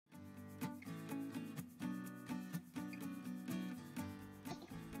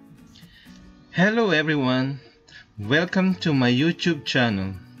Hello everyone, welcome to my YouTube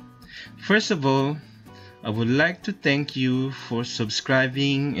channel. First of all, I would like to thank you for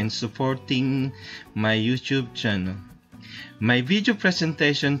subscribing and supporting my YouTube channel. My video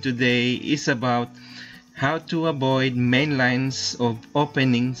presentation today is about how to avoid main lines of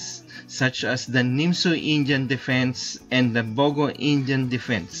openings such as the Nimzo Indian defense and the Bogo Indian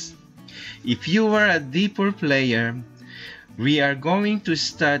defense. If you are a deeper player, we are going to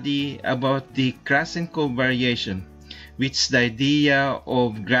study about the Krasenko variation, which is the idea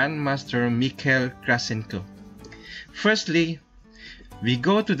of Grandmaster Mikhail Krasenko. Firstly, we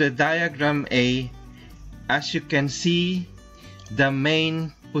go to the diagram A. As you can see, the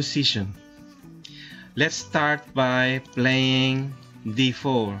main position. Let's start by playing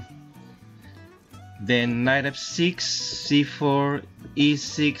d4. Then knight f6, c4,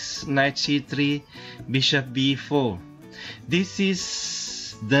 e6, knight c3, bishop b4. This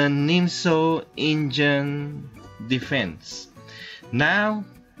is the Nimzo Indian defense. Now,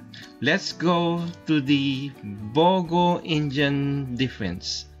 let's go to the Bogo Indian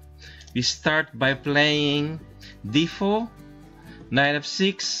defense. We start by playing d4, knight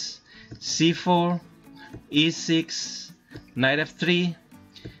f6, c4, e6, knight f3,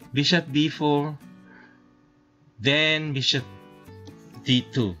 bishop b4, then bishop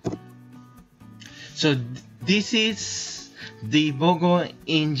d2. So this is the Bogo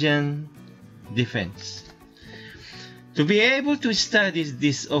Indian defense. To be able to study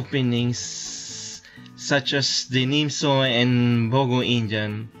these openings, such as the Nimzo and Bogo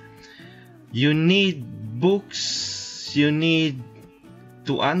Indian, you need books, you need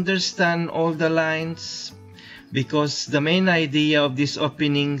to understand all the lines, because the main idea of these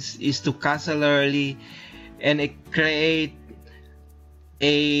openings is to castle early and create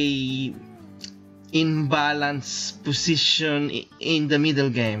a imbalanced position in the middle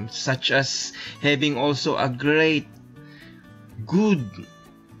game, such as having also a good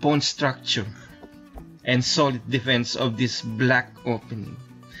pawn structure and solid defense of this black opening.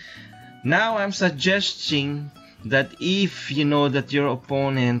 Now I'm suggesting that if you know that your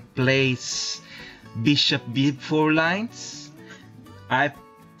opponent plays bishop b4 lines, I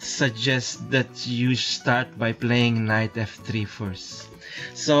suggest that you start by playing knight f3 first.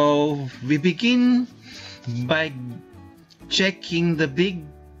 So we begin by checking the big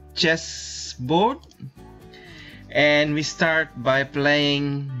chess board, and we start by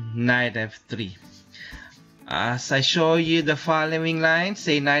playing knight f3. As I show you the following line,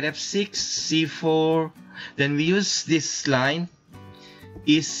 say knight f6, c4, then we use this line,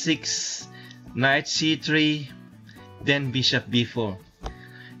 e6, knight c3, then bishop b4.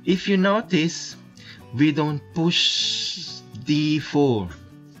 If you notice, we don't push d4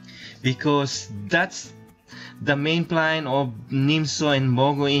 because that's the main plan of Nimzo and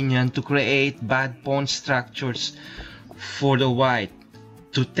Bogo Indian, to create bad pawn structures for the white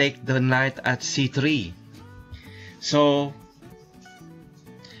to take the knight at c3. So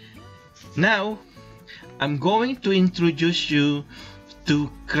now I'm going to introduce you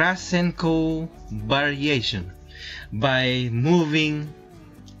to Krasenko variation by moving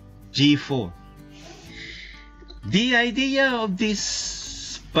g4. The idea of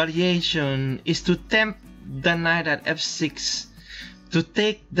this variation is to tempt the knight at f6 to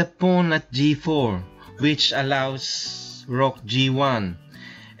take the pawn at g4, which allows rook g1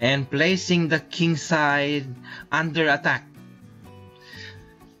 and placing the king side under attack.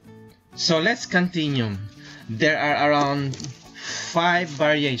 So let's continue. There are around 5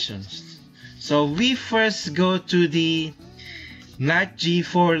 variations. So we first go to the knight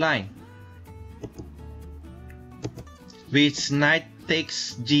g4 line, which knight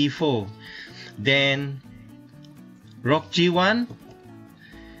takes g4, then rook g1,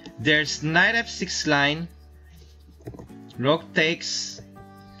 there's knight f6 line, rook takes,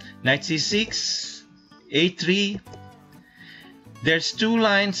 knight c6, a3, there's 2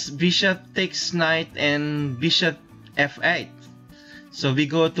 lines, bishop takes knight and bishop f8. So we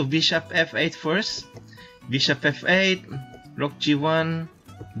go to bishop f8 first, bishop f8, rook g1,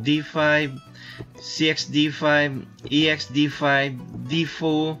 d5, cx d5, ex d5,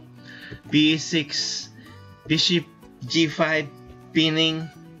 d4, b6, bishop g5 pinning,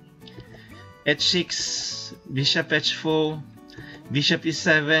 h6, bishop h4, bishop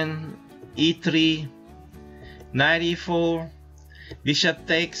e7, e3, knight e4, bishop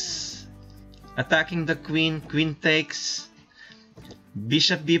takes, attacking the queen, queen takes,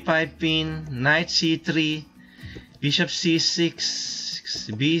 bishop b5 pin, knight c3, bishop c6,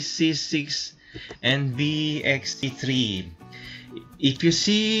 bc6, and bxt3. If you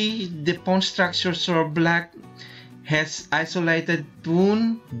see the pawn structures are black, has isolated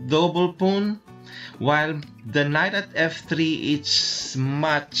pawn, double pawn, while the knight at f3 is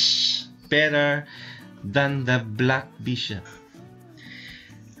much better than the black bishop.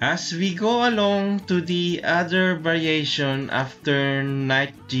 As we go along to the other variation after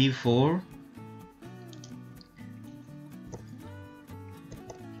knight g4,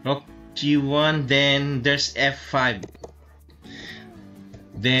 rook g1, then there's f5,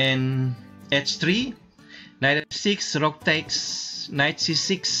 then h3, knight f6, rook takes, knight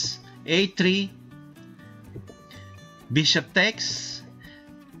c6, a3, bishop takes.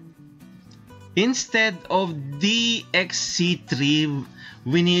 Instead of dxc3,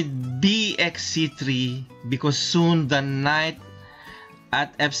 we need bxc3 because soon the knight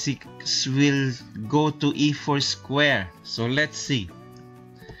at f6 will go to e4 square. So let's see.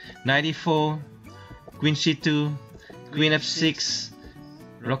 Knight e4, queen c2, queen f6,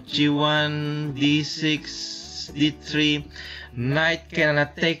 rook g1, d6, d3. Knight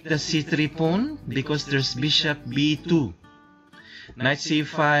cannot take the c3 pawn because there's bishop b2. Knight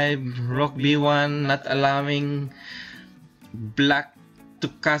c5, rook b1, not allowing black to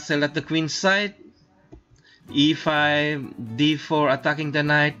castle at the queen side. e5, d4 attacking the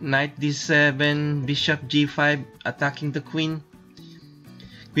knight, knight d7, bishop g5 attacking the queen,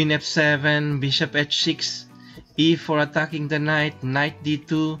 queen f7, bishop h6, e4 attacking the knight, knight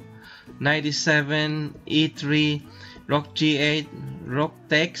d2, knight d7, e3, rook g8, rook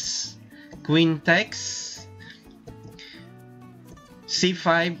takes, queen takes,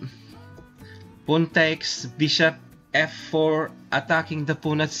 c5, pawn takes, bishop f4 attacking the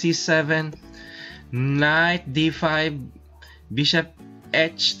pawn at c7, knight d5, bishop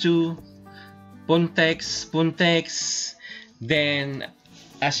h2, pawn takes. Then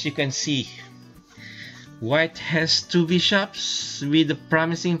as you can see, white has two bishops with a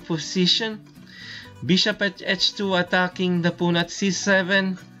promising position. Bishop at h2 attacking the pawn at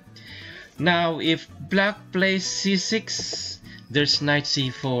c7. Now if black plays c6, there's knight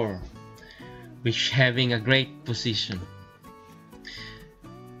c4, which having a great position.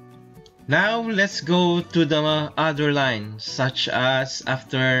 Now let's go to the other line, such as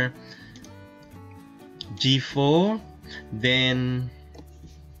after g4, then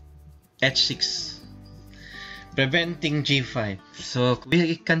h6, preventing g5. So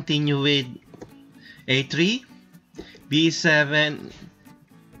we continue with a3, b7,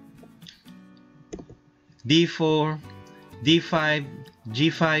 d4, d5,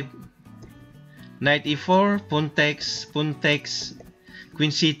 g5, knight e4, pawn takes, queen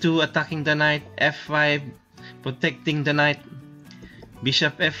c2 attacking the knight, f5 protecting the knight,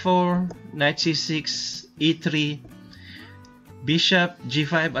 bishop f4, knight c6, e3, bishop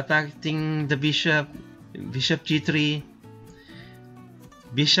g5 attacking the bishop, bishop g3,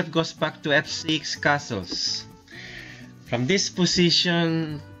 bishop goes back to f6, castles. From this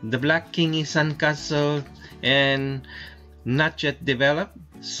position, the black king is uncastled and not yet developed,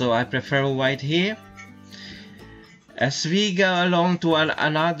 so I prefer white here. As we go along to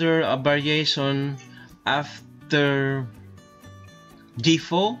another variation after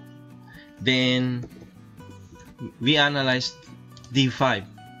g4, then we analyze d5.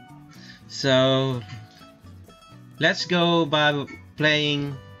 So let's go by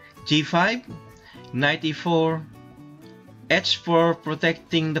playing g5, knight e4, h4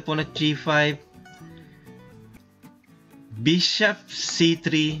 protecting the pawn at g5, bishop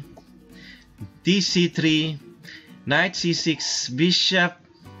c3, dc3, knight c6, bishop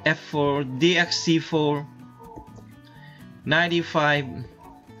f4, dxc4, knight e5,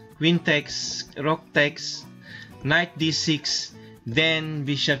 queen takes, rook takes, knight d6, then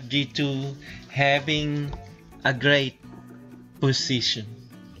bishop g2, having a great position.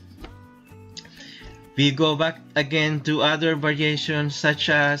 We go back again to other variations such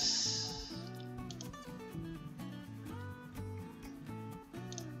as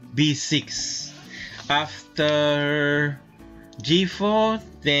b6. After g4,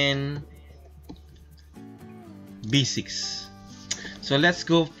 then b6. So let's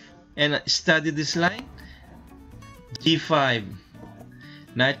go and study this line. g5,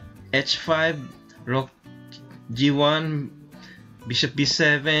 knight h5, rook g1, bishop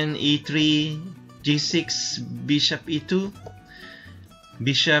b7, e3, g6, bishop e2,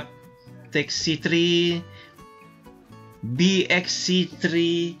 bishop takes c3,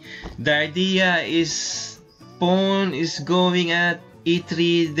 bxc3. The idea is pawn is going at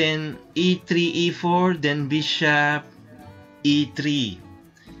e3, then e3, e4, then bishop e3.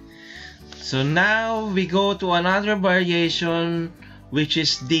 So now we go to another variation, which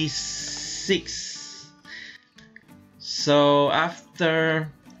is d6. So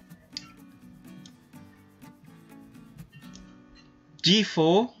after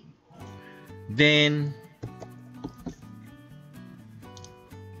g4, then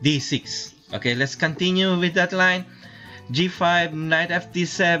d6. Okay, let's continue with that line. g5, knight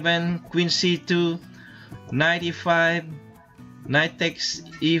fd7, queen c2, knight e5, knight takes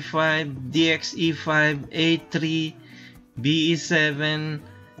e5, dx e5, a3, be7,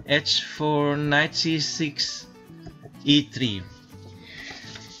 h4, knight c6, e3.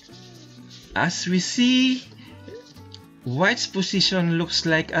 As we see, white's position looks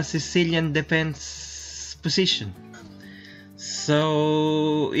like a Sicilian defense position.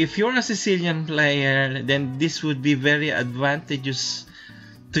 So if you're a Sicilian player, then this would be very advantageous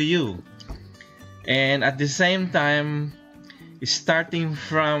to you. And at the same time, starting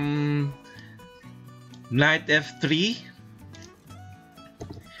from knight f3,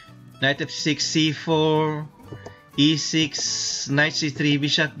 knight f6, c4, e6, knight c3,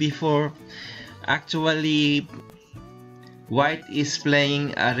 bishop b4. Actually, white is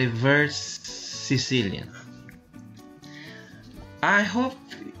playing a reverse Sicilian. I hope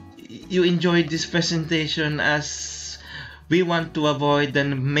you enjoyed this presentation, as we want to avoid the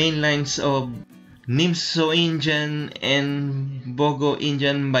main lines of Nimzo Indian and Bogo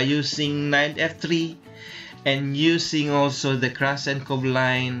Indian by using knight f3 and using also the Krasenkov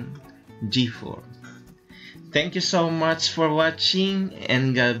line g4. Thank you so much for watching,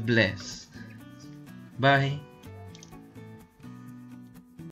 and God bless. Bye.